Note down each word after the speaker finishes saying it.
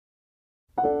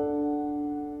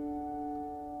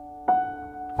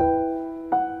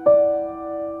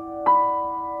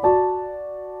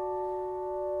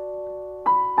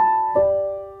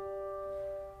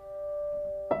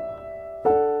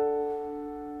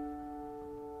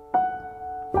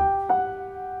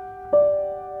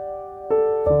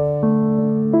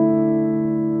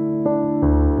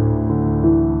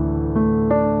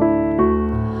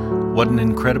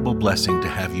incredible blessing to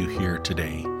have you here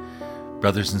today.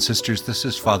 Brothers and sisters, this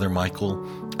is Father Michael,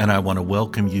 and I want to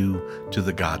welcome you to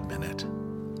the God Minute.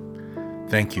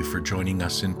 Thank you for joining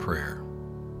us in prayer.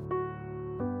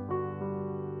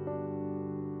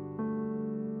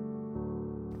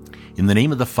 In the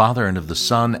name of the Father, and of the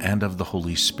Son, and of the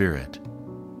Holy Spirit.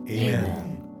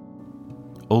 Amen.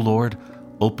 O Lord,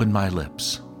 open my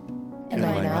lips, And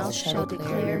my mouth shall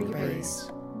declare your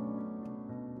praise.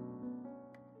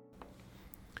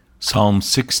 Psalm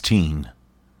 16.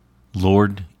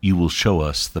 Lord, you will show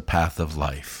us the path of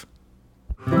life.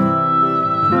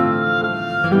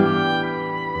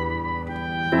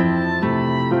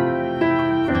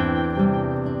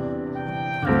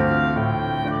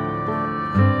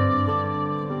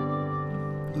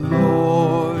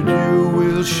 Lord, you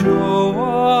will show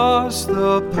us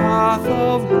the path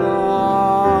of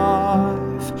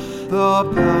life, the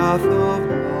path of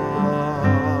life.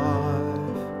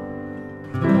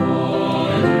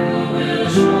 Lord, you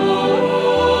will show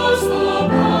us the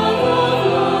path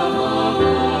of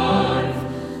life,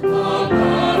 the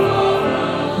path of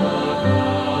life.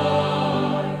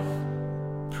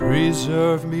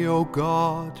 Preserve me, O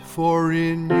God, for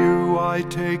in you I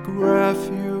take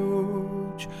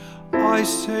refuge. I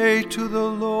say to the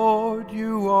Lord,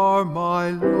 you are my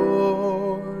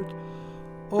Lord.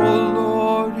 O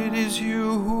Lord, it is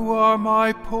you who are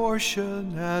my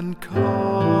portion and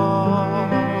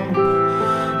cup.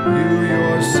 You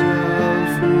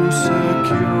yourself who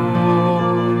secure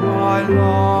my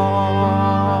lot.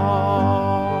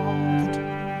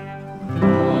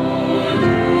 Lord,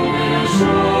 you will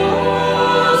show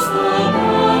us the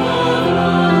path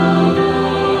of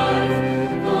life,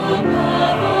 the path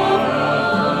of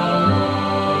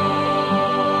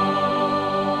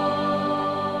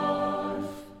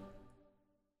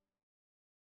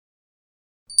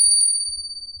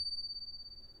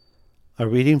A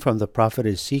reading from the prophet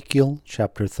Ezekiel,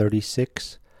 chapter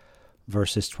 36,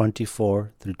 verses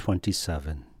 24 through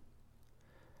 27.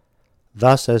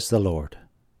 Thus says the Lord,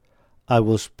 I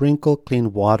will sprinkle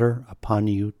clean water upon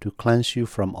you to cleanse you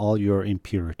from all your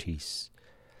impurities,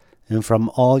 and from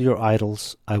all your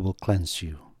idols I will cleanse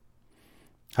you.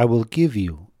 I will give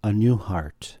you a new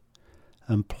heart,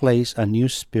 and place a new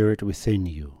spirit within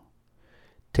you,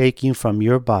 taking from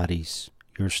your bodies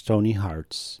your stony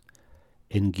hearts,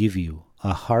 and give you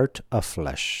a heart of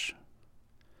flesh.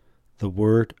 The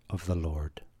word of the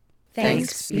Lord.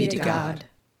 Thanks be to God.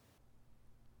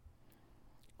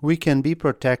 We can be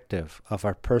protective of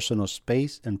our personal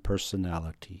space and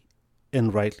personality,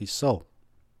 and rightly so.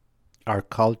 Our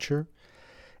culture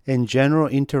and general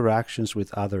interactions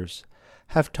with others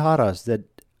have taught us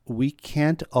that we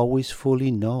can't always fully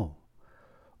know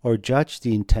or judge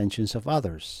the intentions of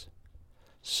others.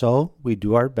 So we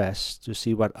do our best to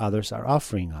see what others are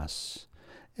offering us,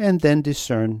 and then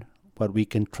discern what we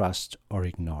can trust or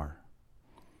ignore.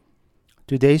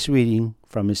 Today's reading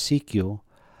from Ezekiel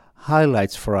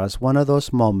highlights for us one of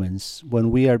those moments when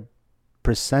we are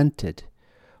presented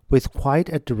with quite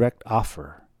a direct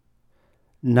offer.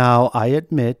 Now, I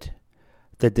admit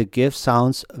that the gift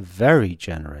sounds very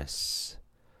generous.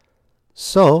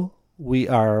 So, we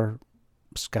are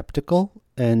skeptical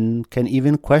and can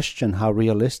even question how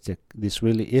realistic this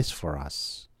really is for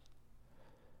us.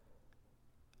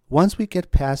 Once we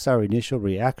get past our initial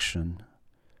reaction,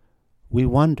 we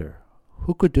wonder,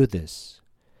 who could do this?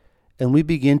 And we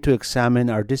begin to examine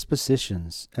our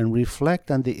dispositions and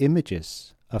reflect on the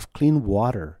images of clean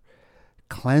water,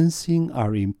 cleansing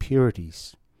our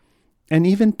impurities, and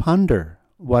even ponder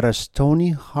what a stony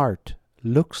heart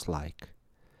looks like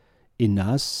in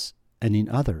us and in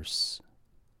others.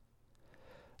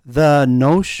 The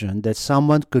notion that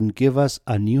someone could give us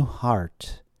a new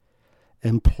heart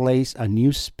and place a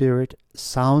new spirit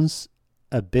sounds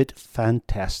a bit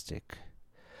fantastic,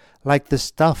 like the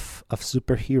stuff of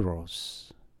superheroes.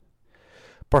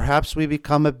 Perhaps we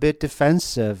become a bit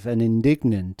defensive and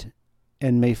indignant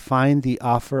and may find the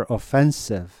offer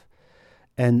offensive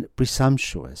and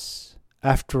presumptuous.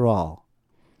 After all,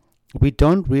 we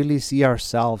don't really see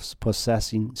ourselves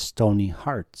possessing stony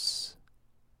hearts.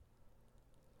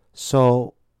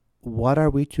 So, what are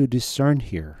we to discern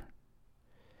here?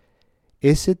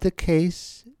 Is it the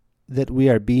case that we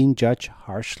are being judged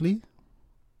harshly?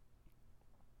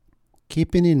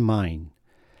 Keeping in mind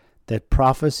that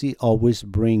prophecy always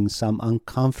brings some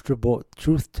uncomfortable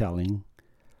truth-telling,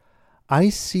 I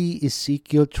see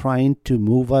Ezekiel trying to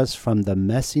move us from the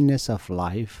messiness of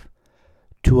life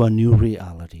to a new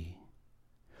reality.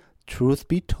 Truth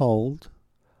be told,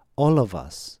 all of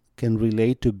us can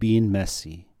relate to being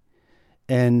messy,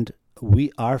 and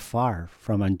we are far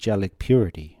from angelic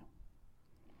purity.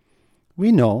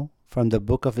 We know from the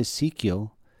book of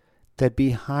Ezekiel that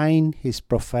behind his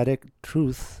prophetic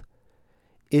truth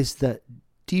is the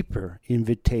deeper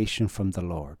invitation from the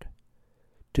Lord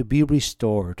to be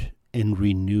restored and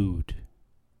renewed.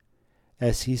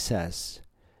 As he says,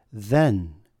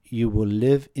 "Then you will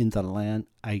live in the land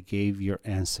I gave your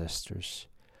ancestors.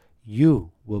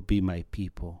 You will be my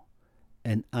people,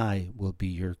 and I will be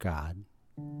your God."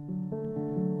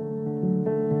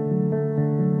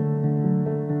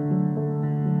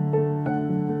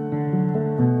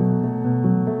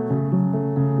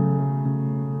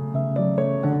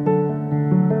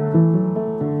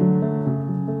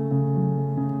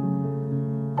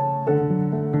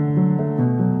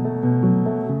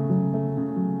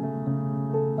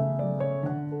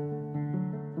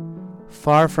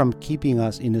 Far from keeping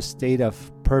us in a state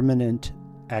of permanent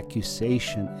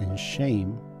accusation and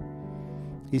shame,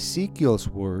 Ezekiel's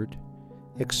word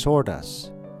exhort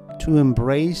us to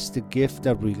embrace the gift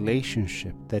of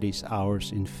relationship that is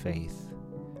ours in faith,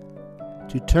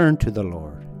 to turn to the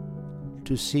Lord,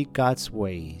 to seek God's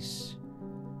ways,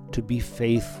 to be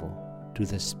faithful to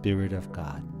the Spirit of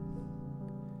God.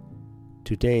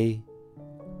 Today,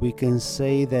 we can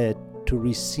say that to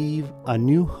receive a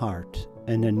new heart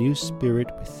and a new spirit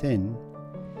within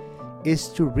is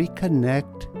to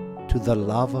reconnect to the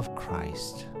love of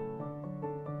Christ.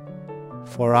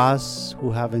 For us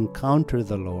who have encountered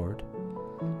the Lord,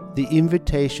 the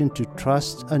invitation to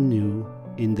trust anew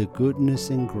in the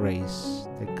goodness and grace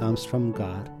that comes from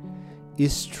God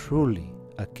is truly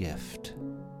a gift.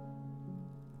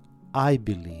 I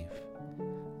believe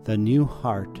the new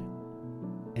heart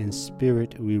and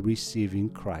spirit we receive in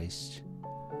Christ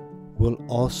will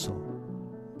also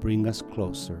bring us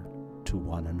closer to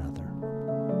one another.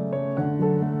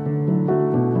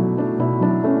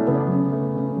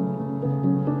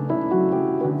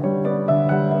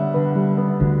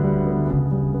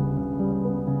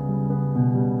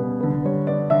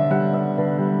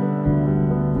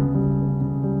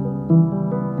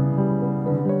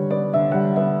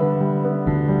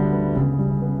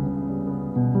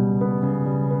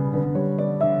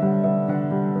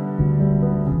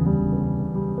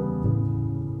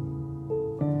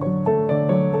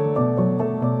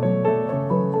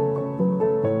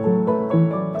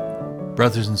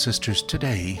 Brothers and sisters,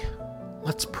 today,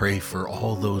 let's pray for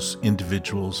all those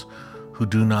individuals who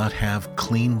do not have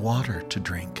clean water to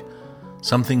drink.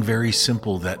 Something very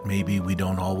simple that maybe we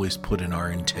don't always put in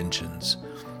our intentions.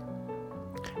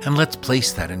 And let's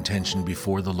place that intention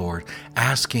before the Lord,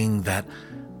 asking that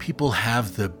people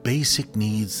have the basic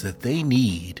needs that they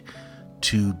need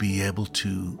to be able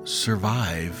to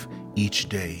survive each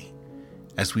day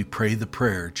as we pray the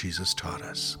prayer Jesus taught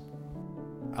us.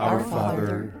 Our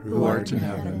Father, who art in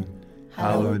heaven,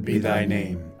 hallowed be thy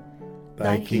name.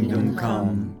 Thy kingdom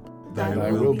come,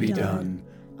 thy will be done,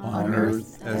 on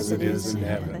earth as it is in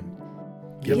heaven.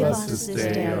 Give us this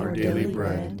day our daily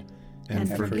bread, and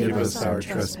forgive us our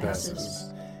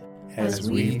trespasses,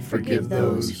 as we forgive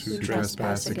those who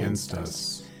trespass against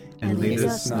us. And lead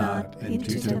us not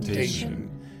into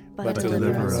temptation, but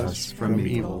deliver us from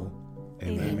evil.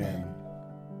 Amen.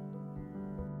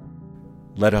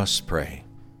 Let us pray.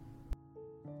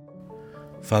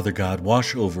 Father God,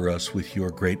 wash over us with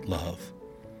your great love.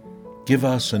 Give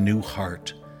us a new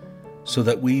heart so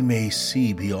that we may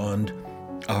see beyond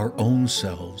our own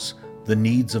selves the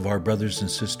needs of our brothers and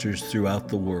sisters throughout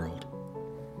the world.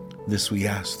 This we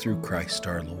ask through Christ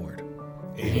our Lord.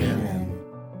 Amen.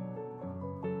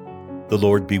 The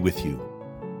Lord be with you.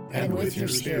 And with your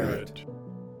spirit.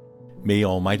 May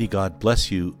Almighty God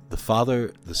bless you, the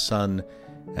Father, the Son,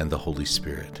 and the Holy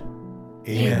Spirit.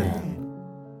 Amen.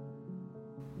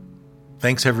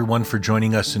 Thanks everyone for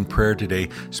joining us in prayer today.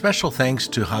 Special thanks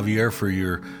to Javier for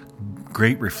your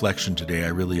great reflection today. I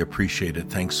really appreciate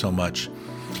it. Thanks so much.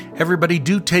 Everybody,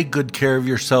 do take good care of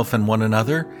yourself and one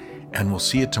another, and we'll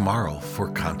see you tomorrow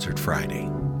for Concert Friday.